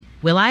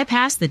Will I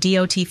pass the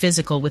DOT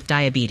physical with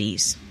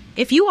diabetes?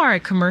 If you are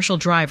a commercial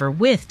driver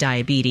with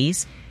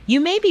diabetes, you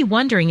may be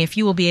wondering if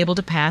you will be able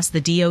to pass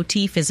the DOT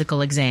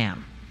physical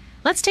exam.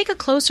 Let's take a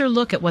closer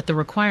look at what the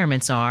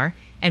requirements are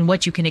and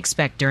what you can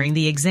expect during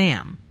the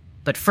exam.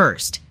 But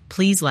first,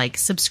 please like,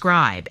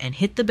 subscribe, and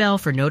hit the bell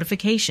for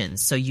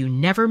notifications so you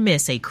never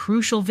miss a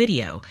crucial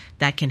video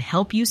that can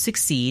help you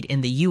succeed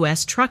in the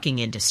U.S. trucking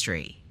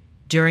industry.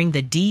 During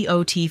the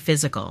DOT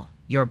physical,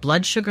 your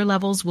blood sugar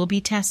levels will be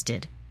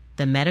tested.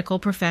 The medical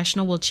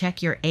professional will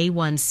check your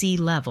A1C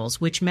levels,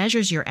 which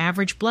measures your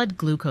average blood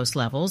glucose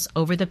levels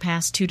over the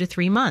past 2 to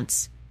 3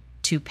 months.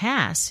 To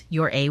pass,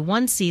 your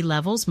A1C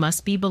levels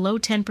must be below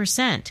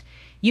 10%.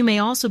 You may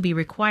also be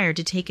required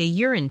to take a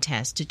urine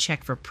test to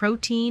check for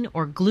protein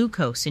or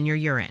glucose in your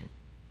urine.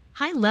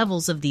 High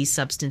levels of these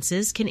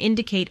substances can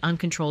indicate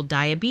uncontrolled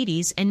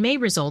diabetes and may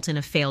result in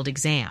a failed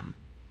exam.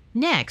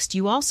 Next,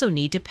 you also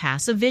need to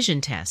pass a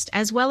vision test,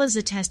 as well as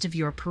a test of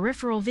your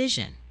peripheral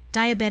vision.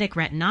 Diabetic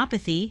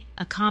retinopathy,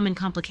 a common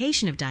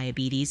complication of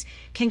diabetes,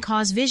 can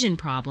cause vision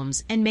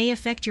problems and may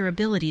affect your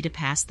ability to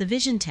pass the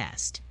vision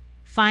test.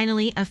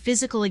 Finally, a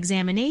physical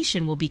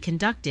examination will be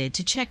conducted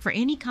to check for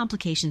any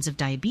complications of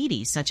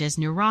diabetes, such as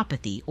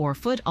neuropathy or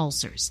foot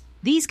ulcers.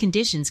 These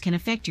conditions can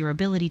affect your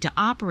ability to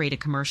operate a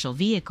commercial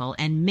vehicle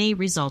and may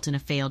result in a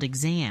failed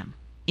exam.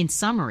 In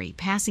summary,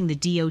 passing the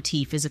DOT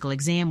physical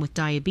exam with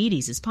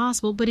diabetes is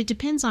possible, but it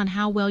depends on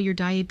how well your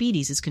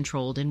diabetes is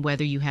controlled and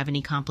whether you have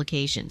any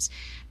complications.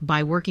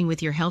 By working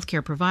with your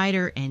healthcare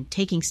provider and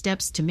taking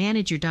steps to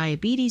manage your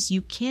diabetes,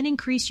 you can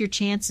increase your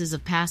chances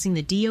of passing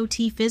the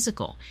DOT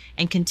physical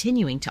and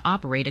continuing to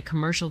operate a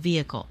commercial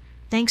vehicle.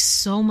 Thanks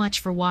so much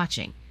for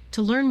watching.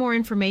 To learn more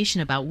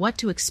information about what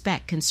to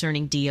expect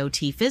concerning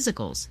DOT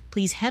physicals,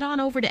 please head on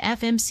over to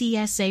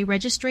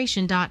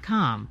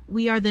fmcsaregistration.com.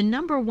 We are the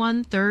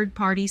 #1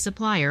 third-party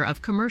supplier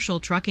of commercial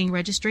trucking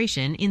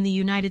registration in the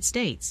United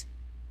States.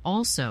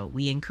 Also,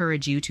 we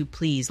encourage you to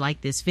please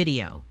like this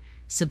video,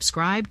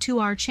 subscribe to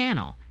our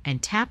channel,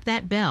 and tap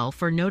that bell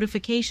for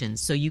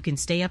notifications so you can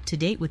stay up to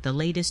date with the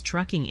latest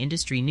trucking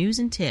industry news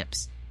and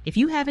tips. If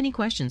you have any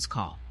questions,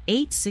 call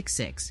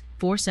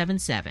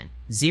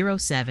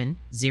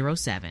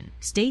 866-477-0707.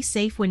 Stay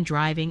safe when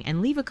driving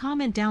and leave a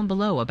comment down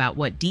below about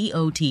what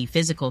DOT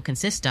physical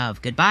consists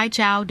of. Goodbye,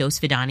 ciao, do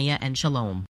svidania, and shalom.